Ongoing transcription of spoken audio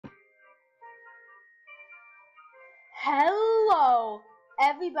Hello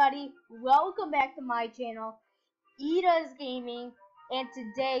everybody, welcome back to my channel, Ida's Gaming, and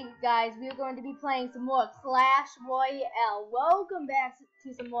today guys we are going to be playing some more Clash Royale. Welcome back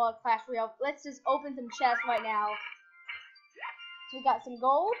to some more Clash Royale. Let's just open some chests right now. So we got some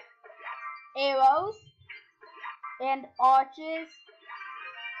gold, arrows, and arches.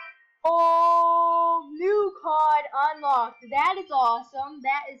 Oh, new card unlocked. That is awesome.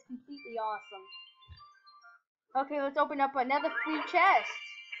 That is completely awesome. Okay, let's open up another free chest.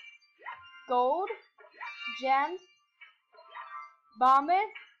 Gold, gems, bomber,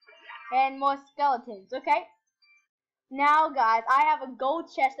 and more skeletons. Okay. Now, guys, I have a gold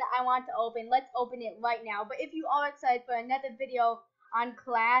chest that I want to open. Let's open it right now. But if you are excited for another video on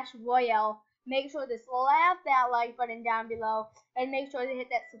Clash Royale, make sure to slap that like button down below. And make sure to hit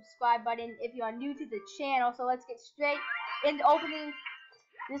that subscribe button if you are new to the channel. So let's get straight into opening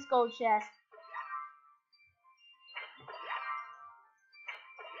this gold chest.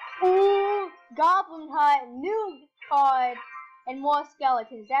 Ooh, Goblin Hut, new card, and more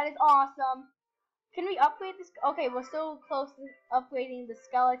skeletons. That is awesome. Can we upgrade this? Okay, we're so close to upgrading the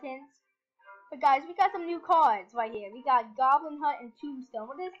skeletons. But guys, we got some new cards right here. We got Goblin Hut and Tombstone.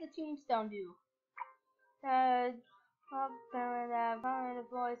 What does the Tombstone do?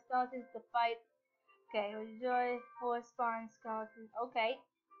 Deploy skeletons to fight. Okay, enjoy 4 spawn skeletons. Okay.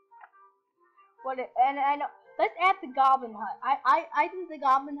 Let's add the Goblin Hut. I think the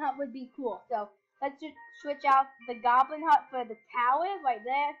Goblin Hut would be cool. So let's just switch out the Goblin Hut for the tower right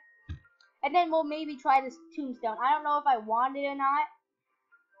there. And then we'll maybe try this Tombstone. I don't know if I want it or not,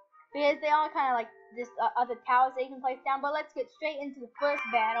 because they are kind of like just other towers that you can place down. But let's get straight into the first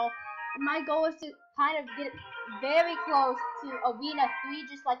battle. And my goal is to kind of get very close to Arena 3,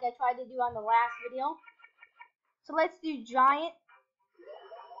 just like I tried to do on the last video. So let's do Giant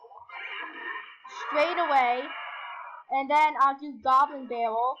straight away, and then I'll do Goblin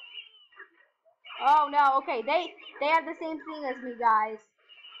Barrel. Oh no, okay, they have the same thing as me, guys.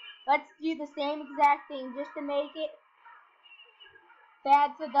 Let's do the same exact thing just to make it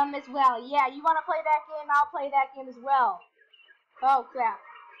bad for them as well. Yeah, you want to play that game? I'll play that game as well. Oh crap.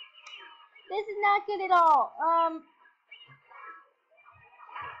 This is not good at all.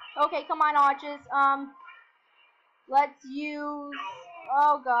 Okay, come on, archers. Let's use,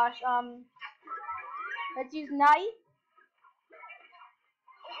 oh gosh, let's use Knight.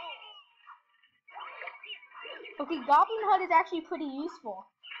 Okay, Goblin Hut is actually pretty useful.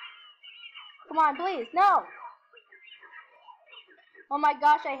 Come on, please. No. Oh my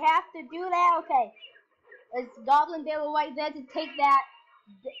gosh, I have to do that? Okay. It's Goblin Barrel right there to take that.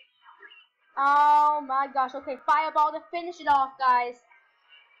 Oh my gosh. Okay, Fireball to finish it off, guys.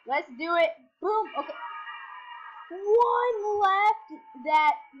 Let's do it. Boom. Okay. One left.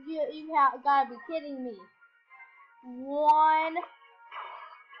 That you have gotta be kidding me. One.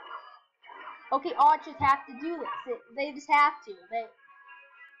 Okay, archers have to do this. They just have to.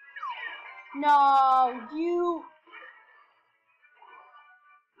 No, you.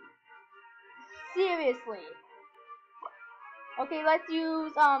 Seriously. Okay, let's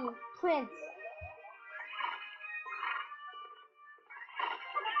use Prince.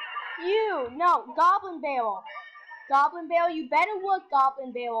 No, Goblin Barrel. Goblin Barrel, you better work,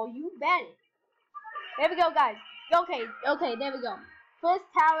 Goblin Barrel. You better. There we go, guys. Okay, there we go. First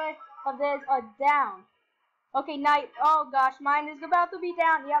tower of theirs are down. Okay, Knight. Oh gosh, mine is about to be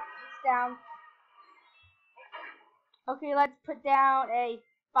down. Yep, it's down. Okay, let's put down a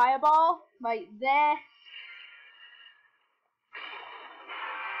Fireball right there.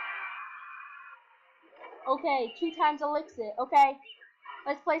 Okay, 2 times elixir. Okay,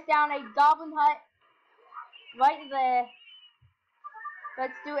 let's place down a Goblin Hut right there.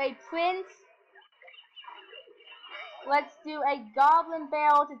 Let's do a Prince. Let's do a Goblin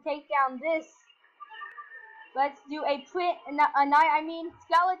Barrel to take down this. Let's do a skeletons.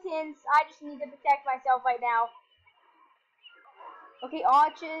 I just need to protect myself right now. Okay,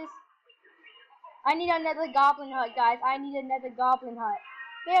 archers. I need another Goblin Hut, guys. I need another Goblin Hut.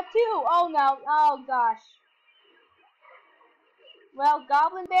 They have 2. Oh no. Oh gosh. Well,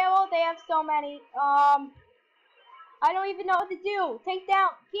 Goblin Barrel, they have so many. I don't even know what to do. Take down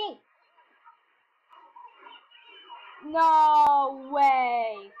King. No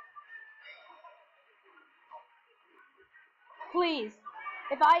way. Please.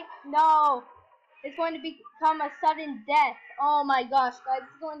 No. It's going to become a sudden death. Oh my gosh, guys.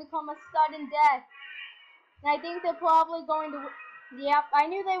 It's going to become a sudden death. And I think they're probably going to, yep, I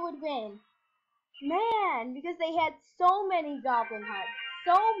knew they would win. Man, because they had so many Goblin Huts.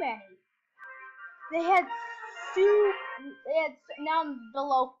 So many. They had now I'm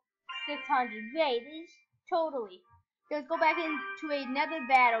below 600. Wait, totally. Let's go back into another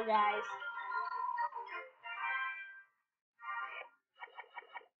battle, guys.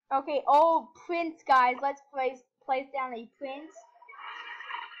 Okay, oh, Prince, guys. Let's place down a Prince.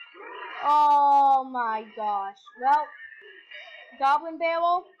 Oh my gosh. Well, Goblin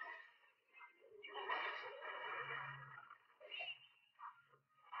Barrel.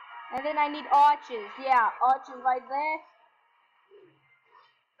 And then I need archers. Yeah, archers right there.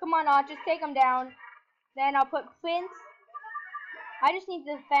 Come on, archers, take them down. Then I'll put Prince. I just need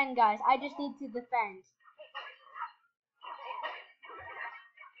to defend, guys. I just need to defend.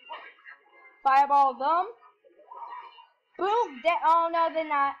 Fireball them. Boom! Oh no, they're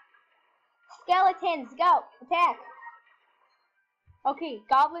not. Skeletons, go! Attack! Okay,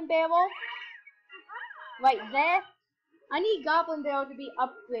 Goblin Barrel. Right there. I need Goblin Barrel to be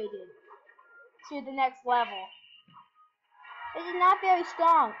upgraded to the next level. This is not very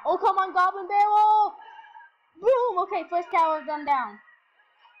strong. Oh, come on, Goblin Barrel! Boom! Okay, first tower done down.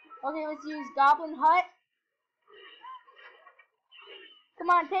 Okay, let's use Goblin Hut. Come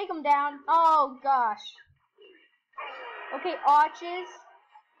on, take them down. Oh, gosh. Okay, archers.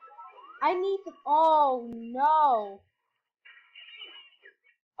 I need the... Oh, no.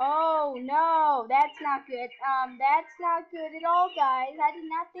 Oh, no. That's not good. That's not good at all, guys. I did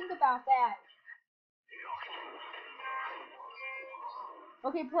not think about that.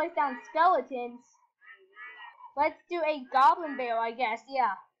 Okay, place down skeletons. Let's do a Goblin Barrel, I guess.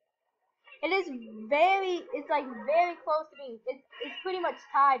 Yeah. It is very... It's like very close to being... It's pretty much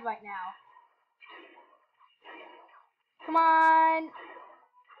tied right now. Come on.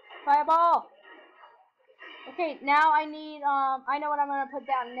 Fireball. Okay, now I need, I know what I'm gonna put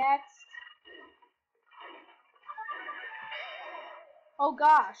down next. Oh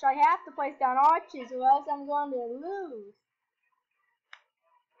gosh, I have to place down archers or else I'm going to lose.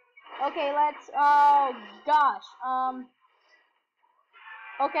 Okay, let's, oh gosh,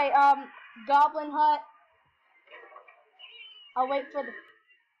 okay, Goblin Hut. I'll wait for the,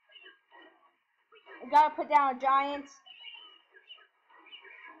 I gotta put down a giant.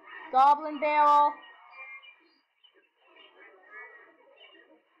 Goblin Barrel.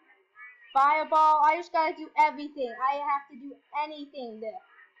 Fireball. I just gotta do everything. I have to do anything to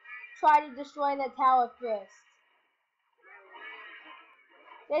try to destroy the tower first.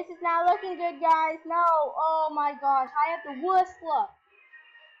 This is not looking good, guys. No. Oh my gosh. I have the worst luck.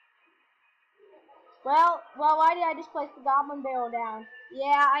 Well, why did I just place the Goblin Barrel down?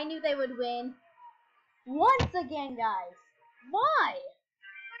 Yeah, I knew they would win. Once again, guys. Why?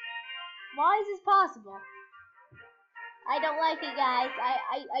 Why is this possible? I don't like it, guys.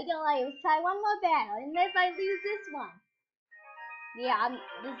 I don't like it. Let's try one more battle. And if I lose this one, yeah,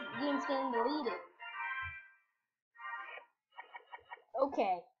 this game's getting deleted.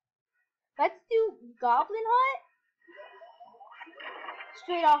 Okay. Let's do Goblin Hut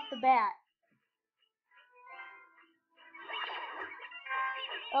straight off the bat.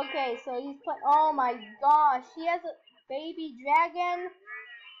 Okay, so he's put. Oh my gosh, he has a baby dragon.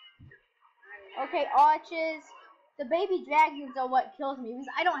 Okay, archers. The baby dragons are what kills me because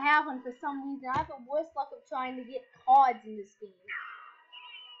I don't have one for some reason. I have the worst luck of trying to get cards in this game.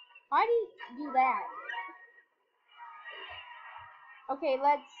 Why do you do that? Okay,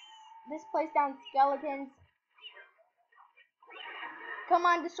 let's place down skeletons. Come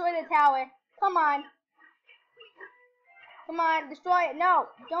on, destroy the tower. Come on. Come on, destroy it. No,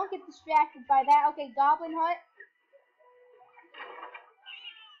 don't get distracted by that. Okay, Goblin Hut.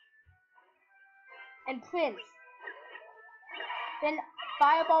 And Prince. Then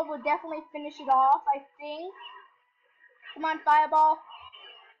Fireball will definitely finish it off, I think. Come on, Fireball.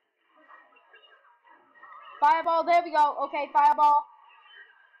 Fireball, there we go. Okay, Fireball.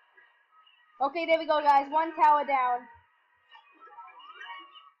 Okay, there we go, guys. One tower down.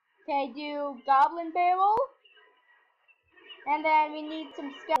 Okay, do Goblin Barrel. And then we need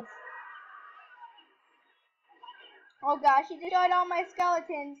some skeletons. Oh gosh, he destroyed all my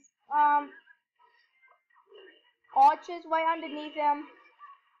skeletons. Archers right underneath him.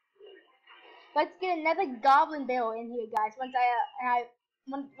 Let's get another Goblin Barrel in here, guys. Once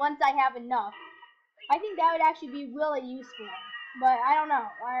I have enough. I think that would actually be really useful. But I don't know.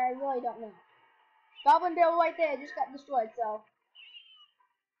 I really don't know. Goblin Barrel right there just got destroyed, so.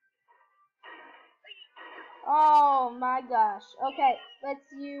 Oh my gosh. Okay,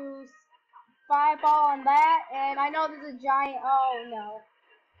 let's use Fireball on that. And I know there's a giant. Oh no.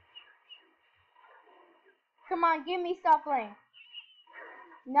 Come on, give me something.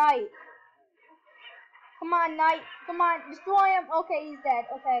 Knight. Come on, Knight. Come on, destroy him. Okay, he's dead.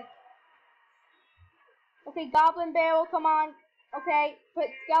 Okay. Okay, Goblin Barrel, come on. Okay, put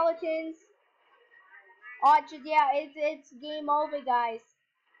skeletons. Archers, yeah, it's game over, guys.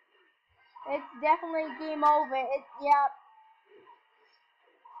 It's definitely game over. Yeah,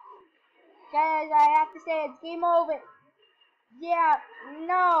 guys, I have to say it's game over. Yeah,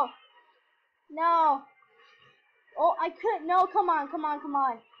 no, no. Oh, I couldn't. No, come on, come on, come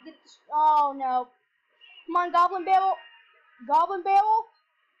on. Oh no, come on, Goblin Barrel, Goblin Barrel.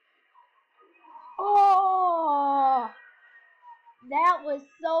 Oh, that was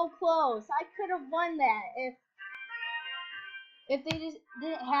so close. I could have won that if they just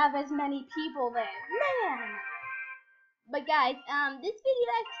didn't have as many people there. Man. But guys, this video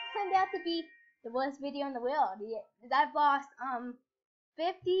actually turned out to be the worst video in the world. I've lost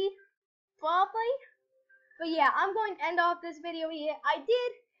 50 probably. But yeah, I'm going to end off this video here. I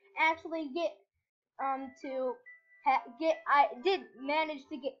did actually get I did manage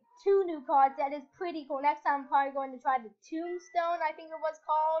to get 2 new cards. That is pretty cool. Next time I'm probably going to try the Tombstone, I think it was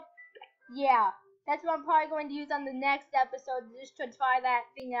called. Yeah, that's what I'm probably going to use on the next episode, just to try that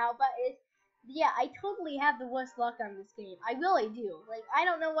thing out. But yeah, I totally have the worst luck on this game. I really do. Like, I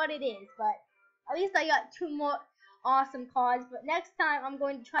don't know what it is, but at least I got 2 more awesome cards. But next time, I'm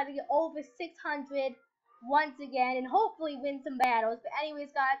going to try to get over 600 once again, and hopefully win some battles. But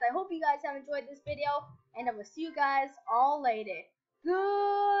anyways, guys, I hope you guys have enjoyed this video, and I will see you guys all later.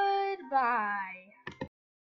 Goodbye.